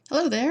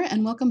Hello there,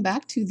 and welcome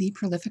back to the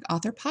Prolific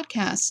Author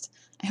Podcast.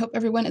 I hope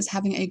everyone is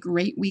having a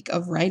great week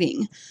of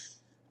writing.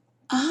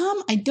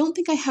 I don't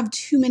think I have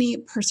too many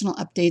personal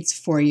updates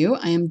for you.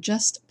 I am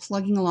just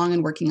plugging along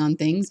and working on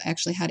things. I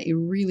actually had a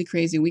really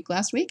crazy week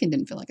last week and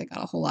didn't feel like I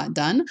got a whole lot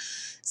done.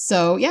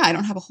 So yeah, I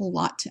don't have a whole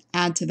lot to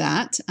add to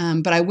that,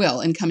 but I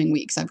will in coming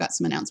weeks. I've got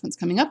some announcements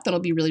coming up that'll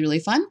be really, really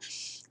fun,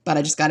 but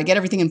I just got to get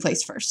everything in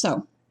place first.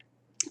 So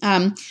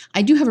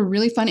I do have a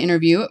really fun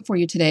interview for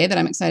you today that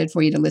I'm excited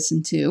for you to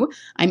listen to.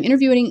 I'm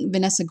interviewing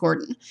Vanessa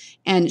Gordon,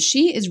 and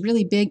she is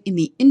really big in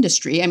the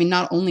industry. I mean,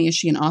 not only is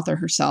she an author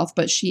herself,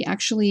 but she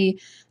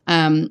actually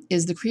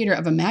is the creator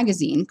of a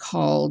magazine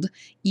called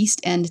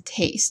East End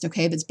Taste,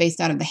 okay, that's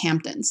based out of the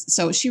Hamptons.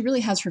 So she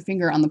really has her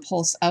finger on the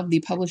pulse of the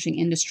publishing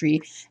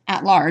industry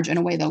at large in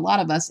a way that a lot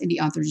of us indie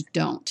authors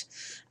don't.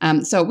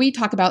 So we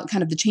talk about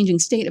kind of the changing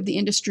state of the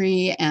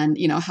industry and,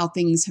 how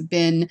things have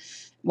been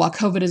while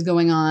COVID is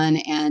going on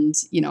and,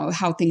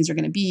 how things are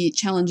going to be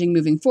challenging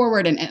moving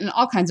forward and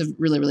all kinds of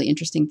really, really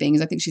interesting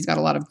things. I think she's got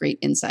a lot of great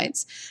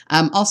insights.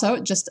 Also,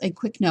 just a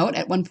quick note,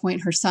 at one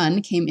point, her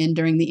son came in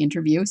during the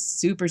interview,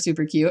 super,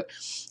 super cute.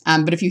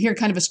 But if you hear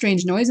kind of a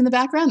strange noise in the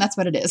background, that's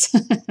what it is.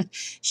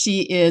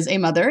 She is a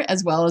mother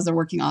as well as a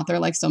working author,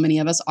 like so many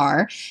of us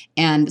are.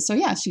 And so,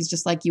 yeah, she's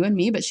just like you and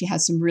me, but she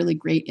has some really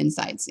great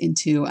insights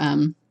into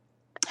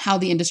how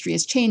the industry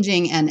is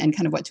changing and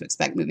kind of what to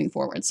expect moving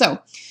forward. So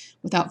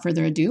without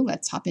further ado,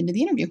 let's hop into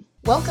the interview.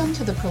 Welcome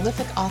to the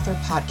Prolific Author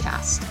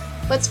Podcast.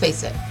 Let's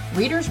face it,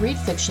 readers read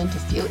fiction to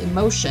feel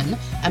emotion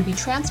and be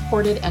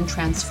transported and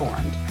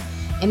transformed.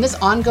 In this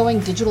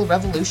ongoing digital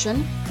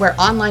revolution, where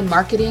online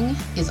marketing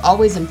is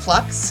always in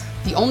flux,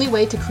 the only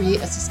way to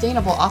create a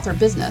sustainable author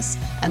business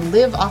and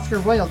live off your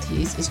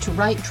royalties is to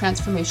write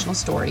transformational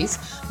stories,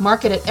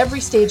 market at every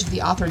stage of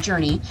the author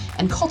journey,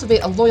 and cultivate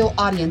a loyal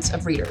audience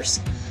of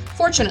readers.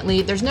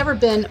 Fortunately, there's never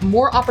been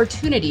more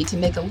opportunity to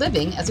make a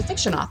living as a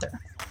fiction author.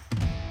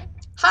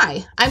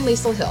 Hi, I'm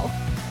Liesl Hill,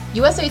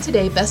 USA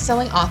Today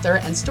bestselling author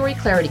and story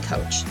clarity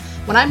coach.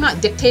 When I'm not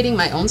dictating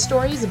my own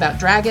stories about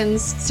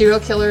dragons, serial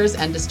killers,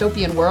 and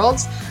dystopian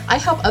worlds, I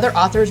help other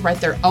authors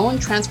write their own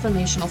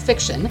transformational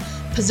fiction,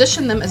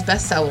 position them as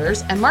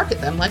bestsellers, and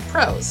market them like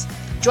pros.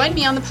 Join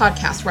me on the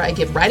podcast where I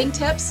give writing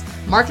tips,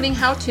 marketing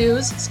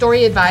how-tos,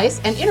 story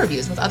advice, and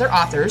interviews with other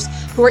authors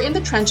who are in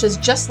the trenches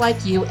just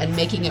like you and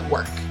making it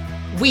work.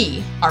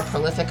 We are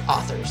prolific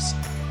authors.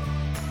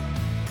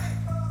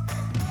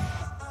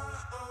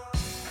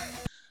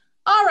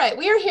 All right,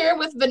 we are here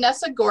with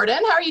Vanessa Gordon.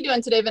 How are you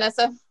doing today,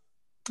 Vanessa?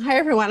 Hi,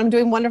 everyone. I'm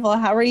doing wonderful.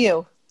 How are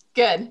you?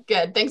 Good,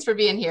 good. Thanks for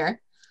being here.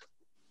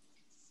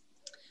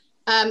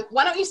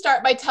 Why don't you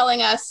start by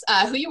telling us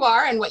who you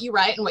are and what you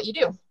write and what you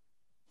do?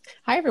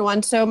 Hi,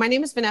 everyone. So my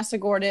name is Vanessa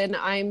Gordon.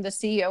 I'm the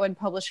CEO and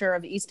publisher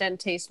of East End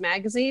Taste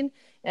magazine.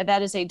 And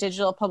that is a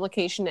digital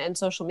publication and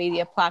social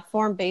media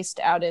platform based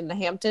out in the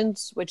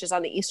Hamptons, which is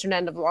on the eastern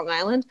end of Long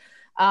Island.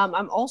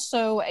 I'm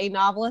also a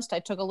novelist. I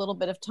took a little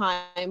bit of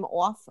time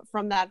off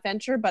from that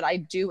venture, but I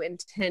do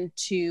intend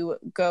to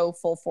go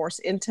full force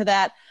into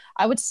that.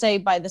 I would say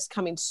by this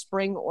coming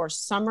spring or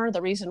summer.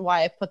 The reason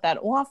why I put that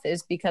off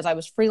is because I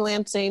was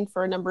freelancing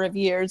for a number of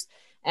years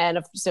and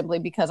simply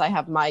because I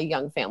have my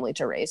young family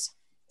to raise.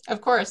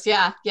 Of course.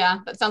 Yeah.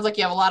 That sounds like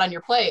you have a lot on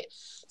your plate.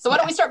 So why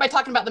don't we start by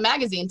talking about the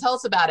magazine? Tell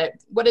us about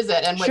it. What is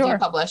it and what do you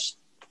publish?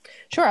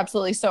 Sure,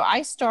 absolutely. So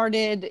I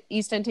started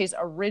East End Taste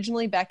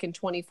originally back in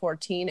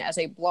 2014 as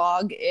a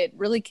blog. It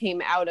really came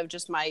out of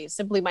just my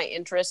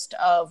interest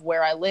of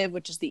where I live,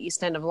 which is the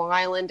east end of Long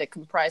Island. It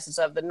comprises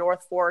of the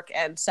North Fork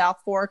and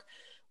South Fork.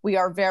 We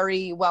are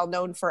very well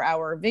known for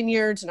our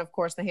vineyards. And of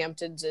course, the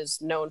Hamptons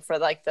is known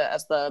for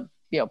as the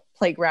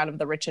playground of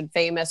the rich and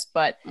famous.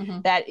 But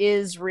that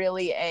is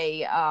really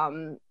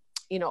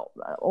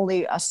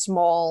only a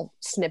small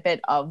snippet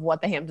of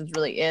what the Hamptons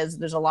really is.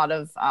 There's a lot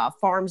of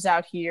farms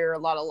out here, a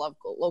lot of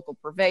local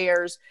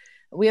purveyors.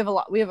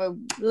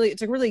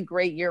 It's a really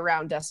great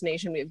year-round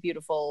destination. We have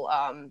beautiful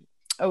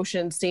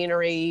ocean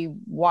scenery,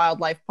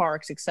 wildlife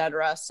parks,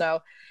 etc.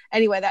 So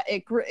anyway,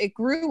 it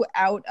grew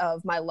out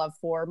of my love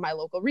for my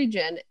local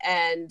region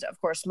and of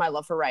course my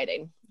love for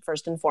writing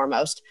first and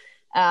foremost.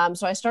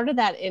 So I started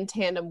that in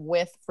tandem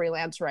with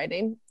freelance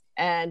writing.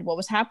 And what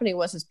was happening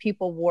was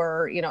people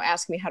were,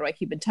 asking me, how do I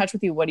keep in touch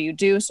with you? What do you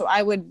do? So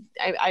I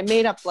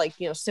made up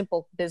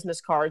simple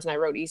business cards and I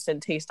wrote East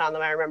End Taste on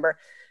them, I remember.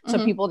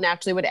 So people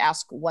naturally would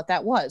ask what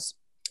that was.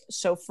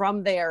 So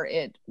from there,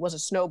 it was a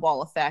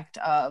snowball effect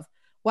of,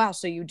 wow,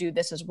 so you do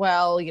this as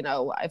well.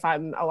 If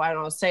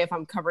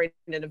I'm covering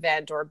an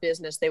event or a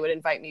business, they would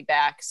invite me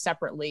back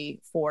separately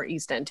for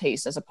East End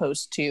Taste as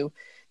opposed to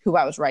who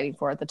I was writing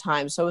for at the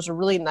time. So it was a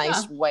really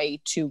nice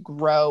way to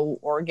grow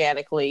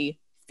organically,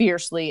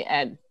 fiercely,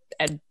 and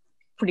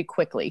pretty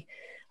quickly.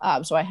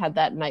 So I had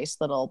that nice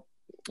little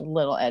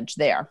edge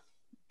there.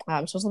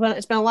 So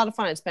it's been a lot of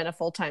fun. It's been a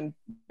full-time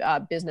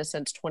business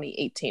since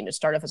 2018. It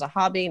started off as a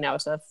hobby. Now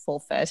it's a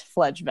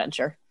full-fledged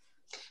venture.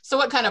 So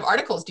what kind of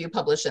articles do you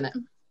publish in it?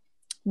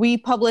 We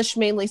publish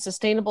mainly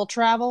sustainable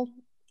travel,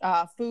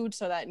 food.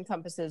 So that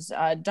encompasses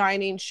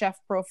dining, chef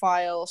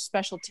profile,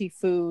 specialty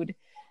food,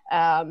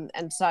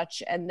 and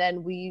such. And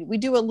then we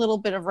do a little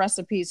bit of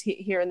recipes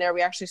here and there.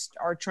 We actually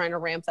are trying to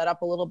ramp that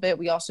up a little bit.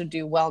 We also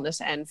do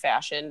wellness and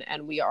fashion,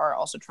 and we are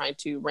also trying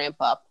to ramp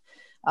up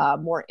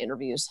more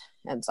interviews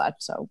and such.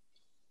 So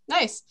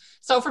nice.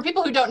 So for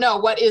people who don't know,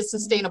 what is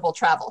sustainable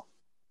travel?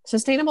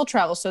 Sustainable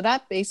travel. So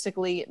that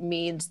basically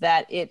means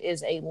that it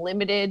is a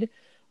limited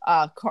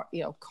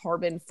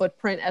carbon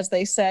footprint, as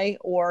they say,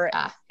 or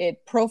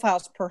it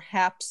profiles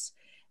perhaps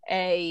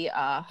a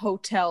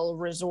hotel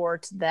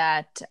resort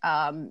that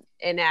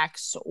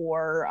enacts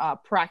or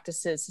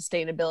practices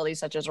sustainability,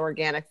 such as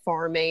organic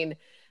farming,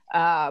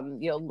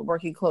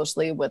 working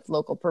closely with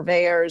local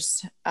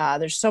purveyors.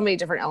 There's so many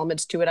different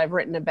elements to it. I've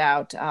written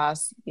about,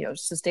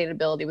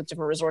 sustainability with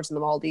different resorts in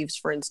the Maldives,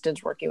 for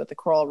instance, working with the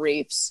coral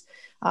reefs.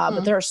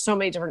 But there are so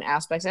many different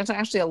aspects. It's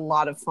actually a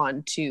lot of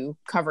fun to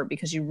cover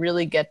because you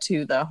really get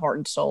to the heart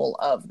and soul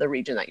of the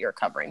region that you're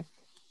covering.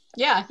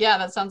 Yeah,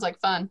 that sounds like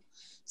fun.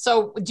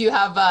 So do you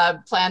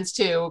have plans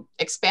to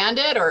expand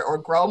it or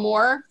grow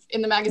more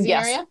in the magazine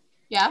area?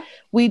 Yeah.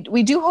 We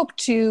do hope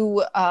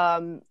to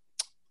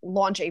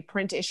launch a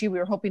print issue. We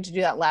were hoping to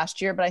do that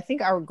last year, but I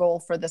think our goal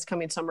for this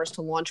coming summer is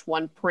to launch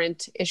one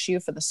print issue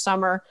for the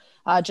summer,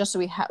 just so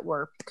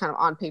we're kind of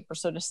on paper,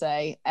 so to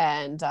say.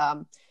 And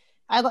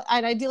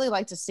I'd ideally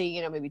like to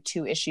see, maybe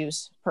 2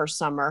 issues per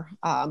summer.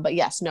 But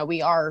yes, no,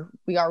 we are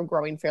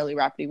growing fairly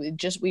rapidly.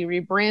 We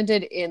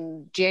rebranded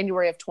in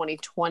January of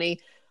 2020,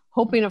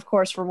 hoping, of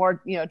course, for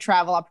more,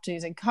 travel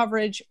opportunities and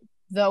coverage,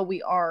 though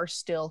we are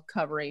still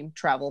covering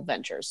travel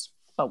ventures,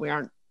 but we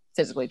aren't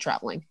physically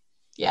traveling.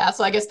 Yeah,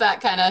 so I guess that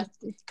kind of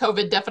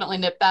COVID definitely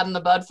nipped that in the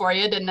bud for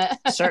you, didn't it?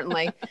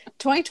 Certainly.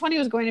 2020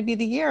 was going to be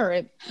the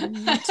year,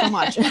 not so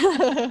much in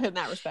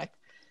that respect.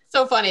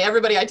 So funny.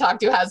 Everybody I talk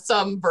to has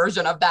some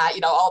version of that,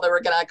 all they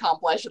were going to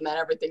accomplish, and then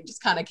everything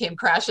just kind of came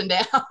crashing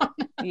down.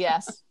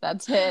 Yes,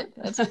 that's it.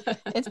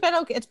 It's been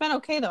okay. It's been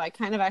okay, though. I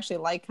kind of actually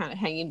like kind of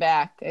hanging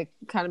back. It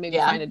kind of made me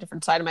find a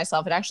different side of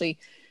myself. It actually,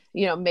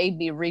 made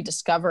me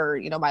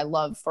rediscover, my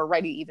love for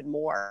writing even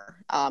more,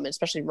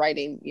 especially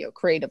writing,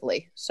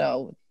 creatively.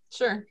 So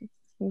sure,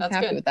 that's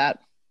happy good with that.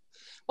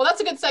 Well,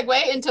 that's a good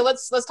segue into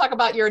let's talk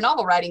about your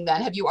novel writing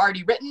then. Have you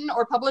already written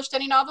or published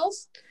any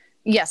novels?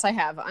 Yes, I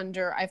have.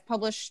 I've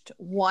published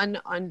one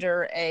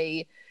under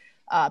a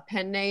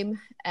pen name,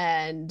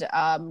 and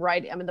I'm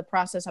in the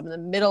process. I'm in the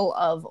middle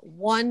of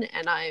one,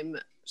 and I'm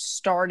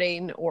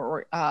starting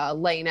or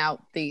laying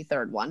out the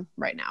third one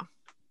right now.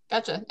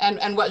 Gotcha.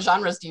 And what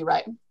genres do you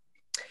write?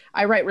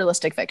 I write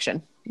realistic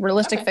fiction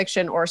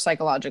or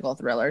psychological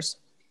thrillers.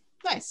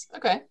 Nice.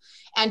 Okay.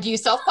 And do you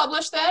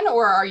self-publish then,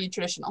 or are you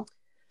traditional?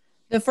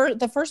 The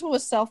first one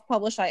was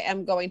self-published. I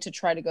am going to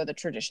try to go the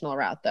traditional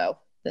route though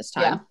this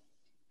time. Yeah.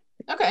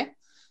 Okay.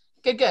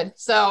 Good.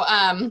 So,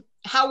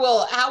 how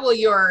will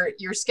your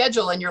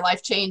schedule and your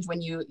life change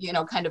when you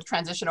kind of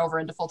transition over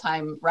into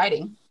full-time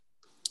writing?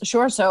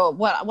 Sure. So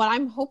what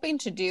I'm hoping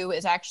to do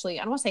is actually,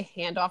 I don't want to say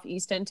hand off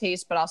East End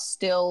Taste, but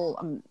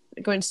I'm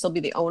going to still be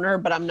the owner,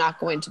 but I'm not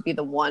going to be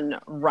the one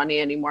running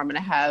anymore. I'm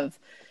going to have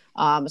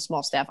a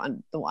small staff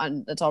on the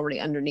one that's already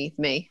underneath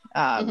me,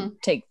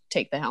 take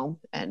the helm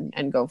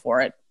and go for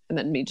it. And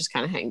then me just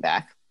kind of hang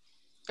back.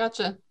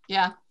 Gotcha.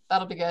 Yeah,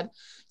 that'll be good.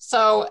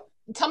 So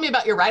tell me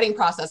about your writing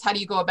process. How do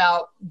you go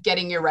about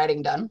getting your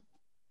writing done?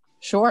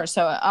 Sure.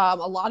 So a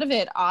lot of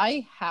it,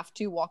 I have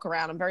to walk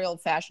around. I'm very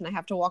old fashioned. I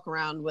have to walk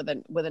around with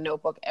a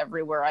notebook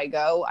everywhere I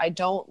go. I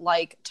don't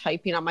like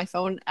typing on my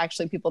phone.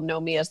 Actually, people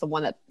know me as the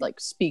one that like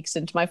speaks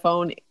into my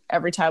phone.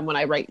 Every time when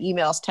I write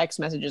emails, text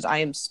messages, I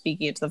am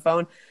speaking into the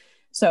phone.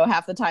 So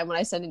half the time when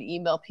I send an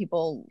email,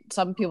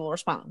 some people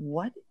respond,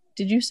 "What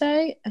did you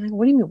say?" And I go,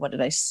 "What do you mean? What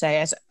did I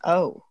say?" I said,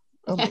 "Oh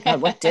my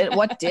God, what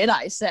did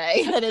I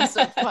say?" That is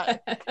so fun.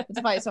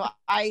 It's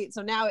funny.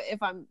 So now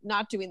if I'm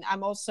not doing, I'm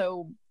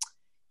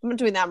not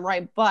doing that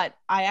right, but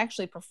I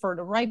actually prefer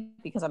to write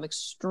because I'm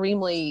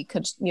extremely,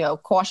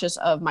 cautious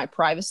of my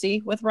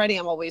privacy with writing.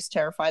 I'm always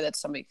terrified that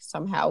somebody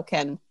somehow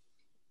can,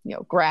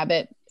 grab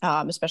it,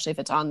 especially if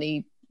it's on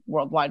the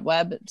World Wide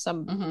Web in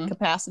some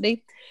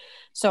capacity.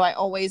 So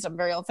I'm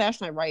very old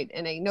fashioned. I write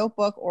in a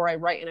notebook or I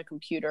write in a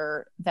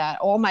computer. That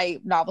all my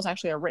novels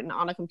actually are written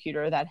on a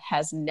computer that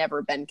has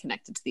never been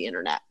connected to the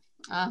internet.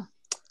 Ah,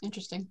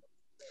 interesting.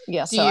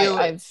 Yeah. So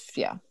I've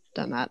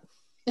done that.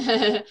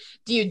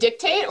 Do you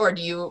dictate or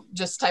do you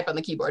just type on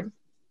the keyboard?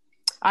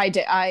 I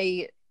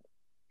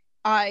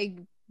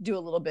do a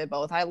little bit of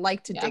both. I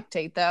like to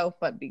dictate though,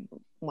 but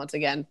once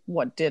again,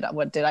 what did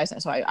I say?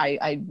 So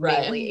I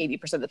mainly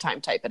 80% of the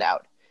time type it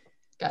out.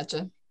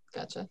 Gotcha.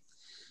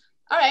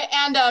 All right.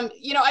 And,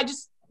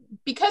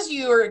 because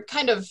you're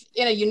kind of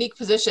in a unique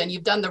position,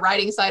 you've done the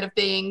writing side of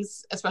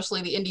things,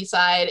 especially the indie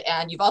side,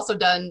 and you've also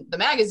done the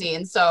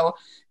magazine. So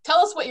tell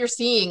us what you're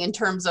seeing in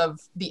terms of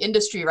the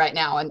industry right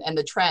now and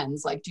the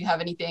trends. Like, do you have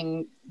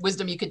anything,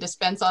 wisdom you could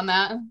dispense on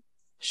that?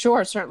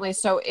 Sure, certainly.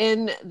 So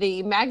in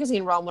the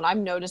magazine realm, what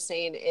I'm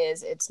noticing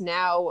is it's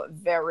now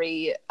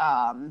very,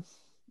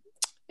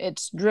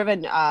 it's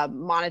driven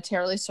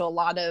monetarily. So a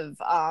lot of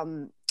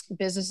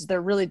businesses,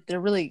 they're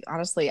really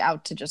honestly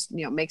out to just,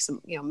 make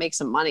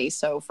some money.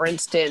 So for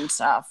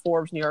instance,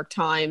 Forbes, New York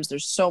Times,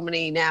 there's so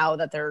many now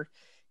that they're,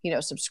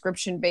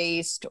 subscription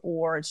based,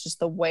 or it's just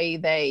the way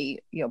they,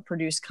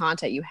 produce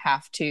content. You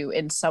have to,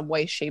 in some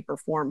way, shape or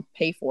form,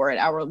 pay for it.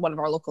 One of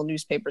our local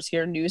newspapers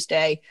here,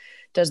 Newsday,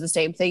 does the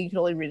same thing. You can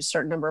only read a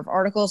certain number of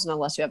articles, and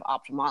unless you have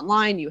Optum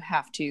Online, you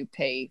have to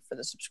pay for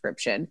the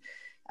subscription.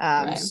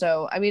 Right.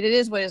 So, I mean, it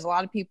is what it is. A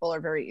lot of people are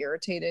very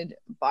irritated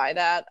by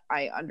that.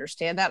 I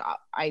understand that.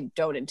 I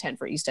don't intend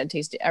for East End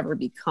Taste to ever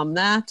become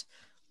that,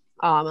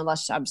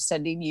 unless I'm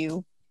sending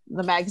you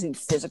the magazine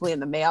physically in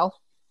the mail.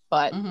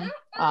 But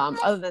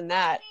other than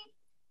that,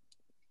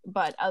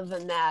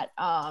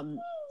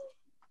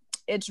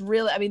 it's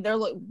really, I mean,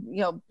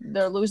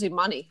 they're losing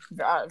money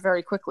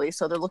very quickly.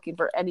 So they're looking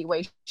for any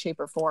way,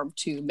 shape, or form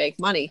to make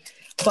money.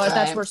 But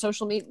that's where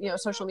social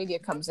media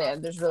comes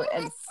in. There's really,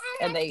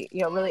 and they,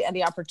 really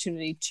any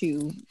opportunity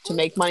to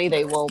make money,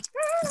 they will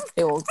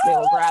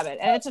grab it.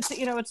 And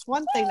it's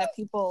one thing that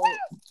people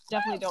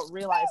definitely don't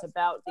realize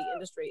about the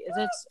industry is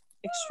it's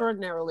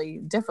extraordinarily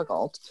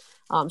difficult.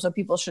 So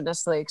people should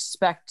necessarily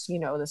expect,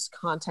 this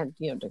content,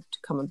 to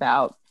come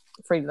about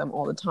free to them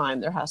all the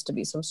time. There has to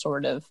be some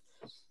sort of,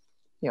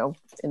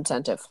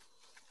 incentive.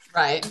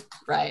 Right.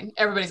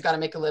 Everybody's got to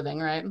make a living,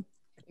 right?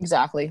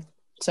 Exactly.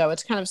 So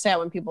it's kind of sad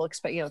when people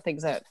expect,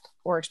 things that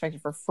were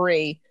expected for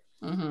free.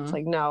 It's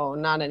like, no,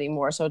 not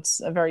anymore. So it's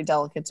a very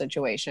delicate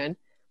situation.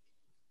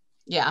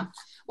 Yeah.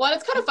 Well,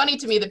 it's kind of funny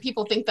to me that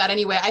people think that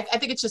anyway. I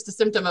think it's just a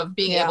symptom of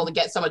being able to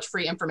get so much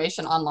free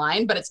information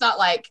online, but it's not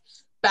like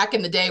back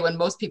in the day when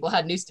most people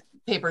had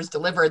newspapers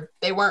delivered,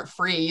 they weren't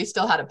free. You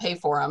still had to pay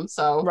for them.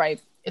 So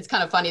it's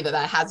kind of funny that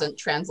hasn't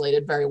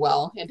translated very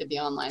well into the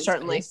online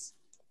space,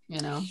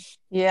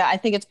 Yeah, I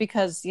think it's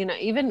because,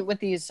 even with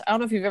these, I don't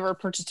know if you've ever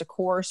purchased a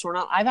course or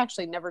not. I've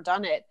actually never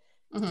done it.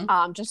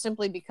 Just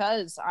simply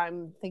because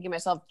I'm thinking to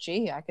myself,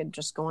 gee, I could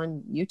just go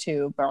on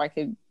YouTube, or I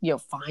could,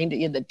 find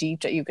it in the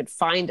deep, you could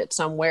find it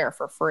somewhere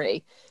for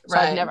free. So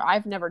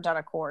I've never done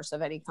a course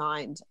of any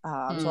kind. So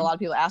a lot of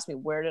people ask me,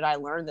 where did I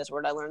learn this?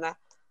 Where did I learn that?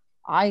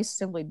 I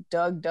simply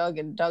dug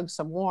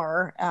some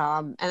more.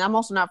 And I'm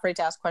also not afraid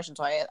to ask questions.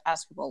 So I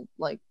ask people,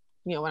 like,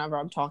 whenever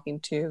I'm talking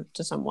to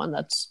someone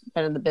that's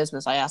been in the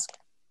business, I ask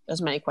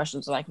as many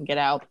questions as I can get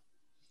out.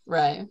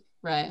 Right.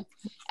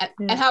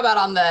 And how about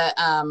on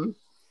the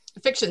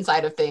fiction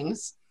side of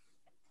things?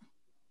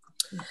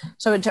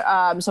 So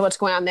what's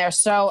going on there?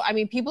 So, I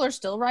mean, people are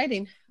still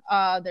writing.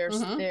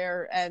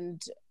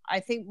 And I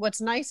think what's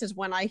nice is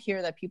when I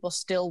hear that people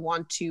still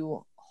want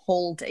to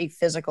hold a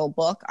physical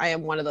book. I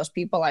am one of those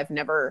people. I've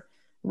never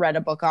read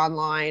a book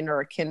online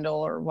or a Kindle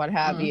or what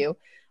have you.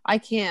 I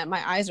can't.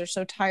 My eyes are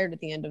so tired at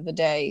the end of the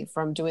day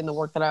from doing the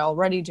work that I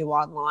already do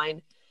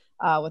online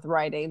with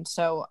writing.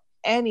 So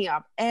any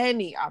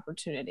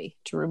opportunity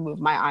to remove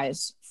my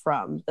eyes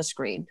from the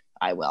screen,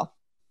 I will.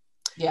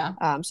 Yeah.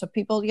 So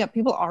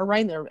people are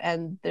writing there,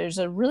 and there's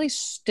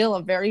still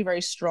a very,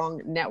 very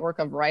strong network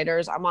of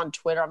writers. I'm on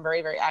Twitter. I'm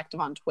very, very active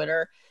on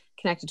Twitter,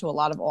 connected to a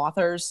lot of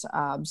authors.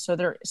 So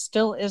there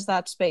still is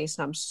that space,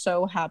 and I'm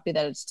so happy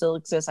that it still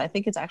exists. I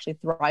think it's actually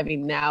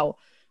thriving now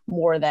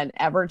more than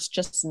ever. It's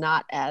just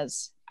not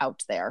as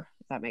out there,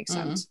 if that makes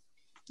sense.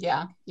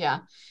 Yeah.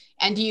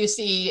 And do you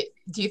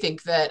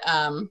think that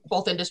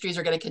both industries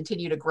are going to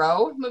continue to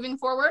grow moving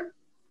forward?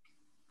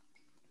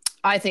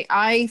 I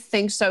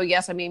think so.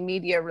 Yes. I mean,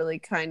 media really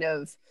kind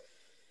of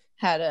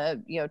had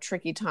a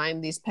tricky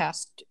time these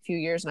past few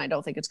years, and I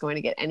don't think it's going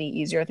to get any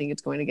easier. I think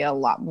it's going to get a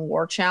lot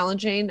more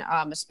challenging,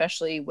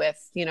 especially with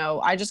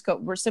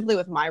we're simply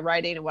with my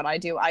writing and what I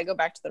do. I go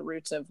back to the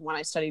roots of when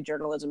I studied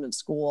journalism in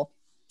school.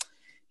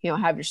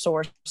 Have your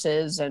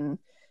sources and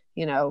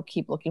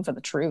keep looking for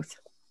the truth.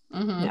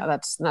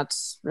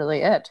 That's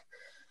really it.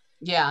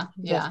 Yeah.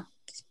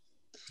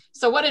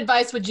 So what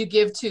advice would you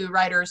give to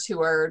writers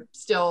who are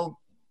still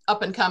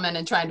up and coming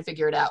and trying to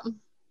figure it out?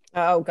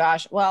 Oh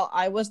gosh. Well,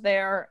 I was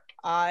there.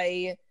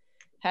 I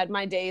had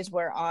my days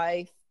where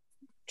I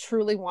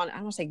truly I don't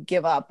want to say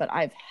give up, but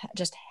I've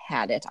just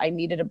had it. I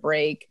needed a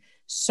break.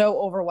 So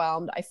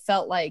overwhelmed. I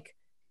felt like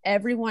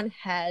everyone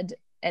had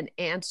an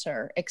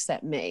answer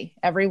except me.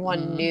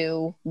 Everyone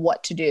knew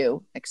what to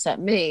do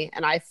except me.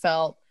 And I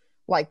felt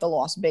like the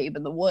lost babe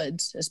in the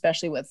woods,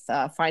 especially with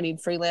finding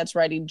freelance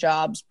writing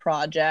jobs,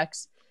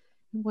 projects.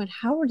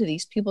 How do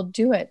these people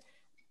do it?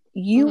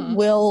 You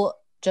will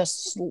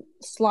just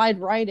slide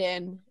right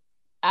in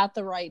at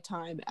the right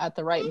time, at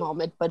the right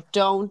moment, but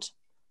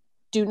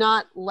do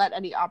not let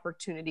any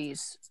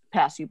opportunities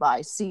pass you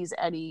by. Seize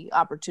any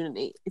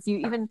opportunity.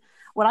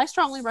 What I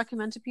strongly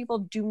recommend to people,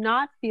 do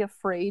not be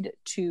afraid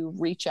to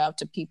reach out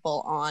to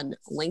people on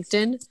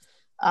LinkedIn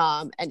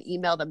and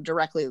email them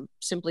directly,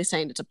 simply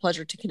saying, it's a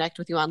pleasure to connect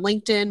with you on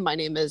LinkedIn. My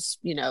name is,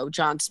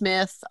 John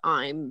Smith.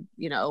 I'm,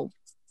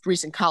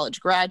 recent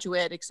college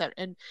graduate, etc.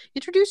 And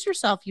introduce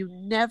yourself. You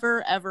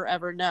never, ever,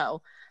 ever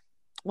know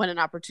when an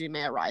opportunity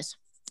may arise.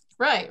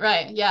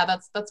 Right. Yeah,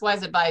 that's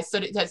wise advice.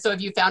 So have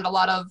you found a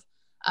lot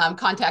of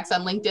contacts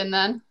on LinkedIn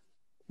then?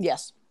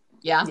 Yes.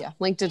 Yeah.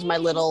 LinkedIn's my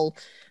little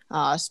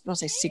I'll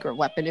say secret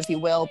weapon, if you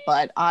will,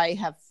 but I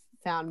have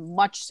found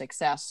much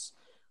success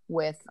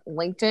with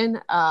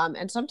LinkedIn.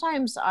 And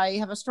sometimes I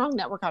have a strong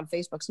network on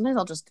Facebook. Sometimes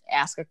I'll just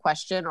ask a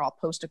question or I'll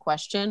post a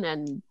question,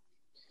 and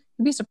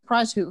you'd be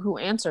surprised who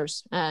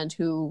answers and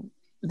who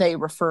they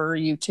refer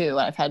you to.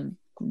 I've had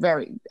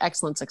very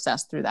excellent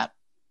success through that.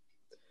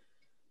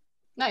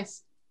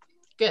 Nice.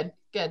 Good.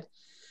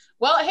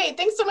 Well, hey,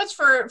 thanks so much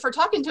for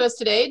talking to us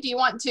today. Do you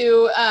want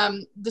to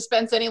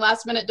dispense any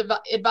last minute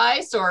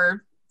advice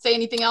or say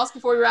anything else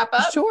before we wrap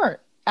up? Sure.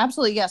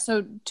 Absolutely. Yeah.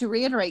 So to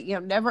reiterate,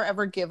 never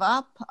ever give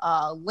up.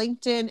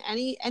 LinkedIn,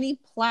 any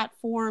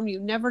platform, you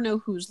never know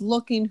who's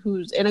looking,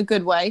 who's in a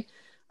good way,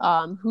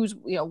 who's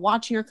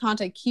watching your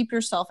content. Keep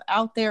yourself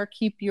out there,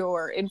 keep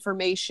your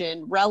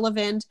information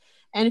relevant.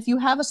 And if you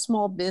have a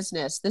small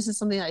business, this is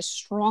something I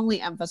strongly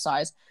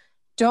emphasize.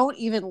 Don't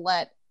even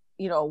let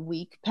a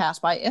week pass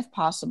by, if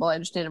possible. I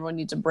understand everyone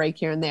needs a break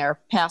here and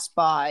there, pass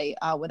by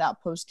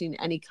without posting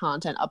any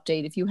content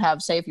update. If you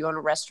own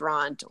a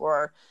restaurant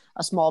or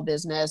a small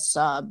business,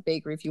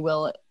 bakery, if you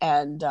will,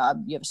 and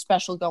you have a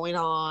special going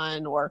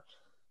on or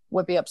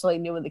whipping up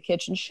something new in the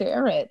kitchen,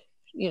 share it.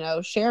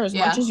 Share as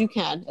much as you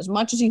can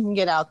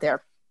get out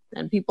there,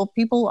 and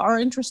people are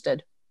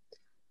interested.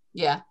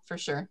 Yeah, for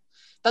sure.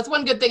 That's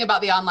one good thing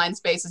about the online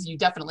space is you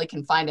definitely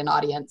can find an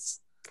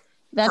audience.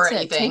 That's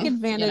it. Take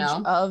advantage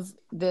of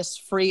this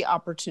free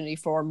opportunity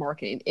for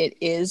marketing. It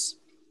is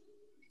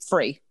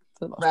free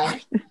for the most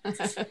part.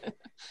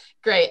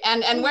 Great.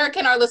 And where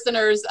can our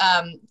listeners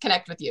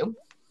connect with you?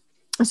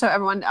 So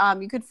everyone,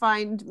 you could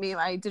find me.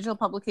 My digital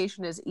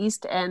publication is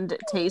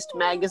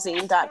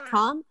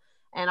eastendtastemagazine.com.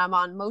 And I'm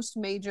on most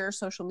major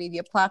social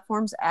media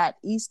platforms at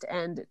East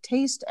End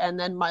Taste. And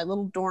then my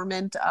little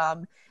dormant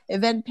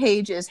event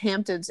page is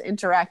Hampton's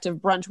Interactive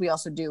Brunch. We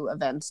also do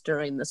events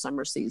during the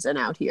summer season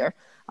out here.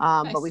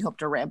 Nice. But we hope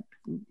to ramp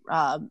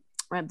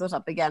those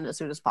up again as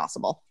soon as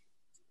possible.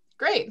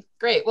 Great.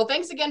 Well,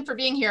 thanks again for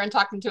being here and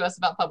talking to us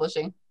about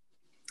publishing.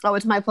 Oh,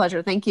 it's my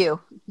pleasure. Thank you.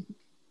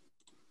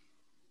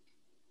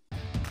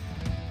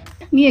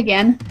 Me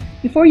again.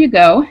 Before you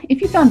go, if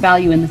you found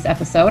value in this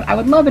episode, I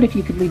would love it if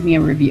you could leave me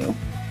a review.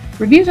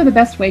 Reviews are the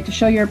best way to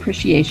show your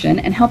appreciation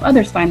and help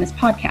others find this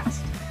podcast.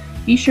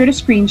 Be sure to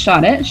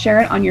screenshot it,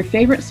 share it on your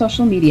favorite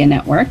social media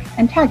network,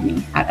 and tag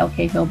me at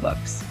LK Hill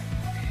Books.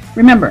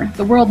 Remember,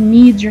 the world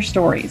needs your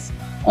stories.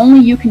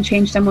 Only you can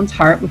change someone's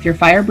heart with your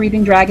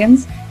fire-breathing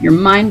dragons, your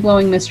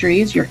mind-blowing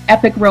mysteries, your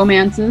epic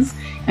romances,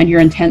 and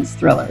your intense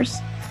thrillers.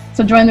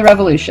 So join the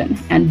revolution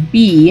and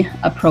be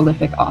a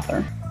prolific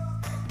author.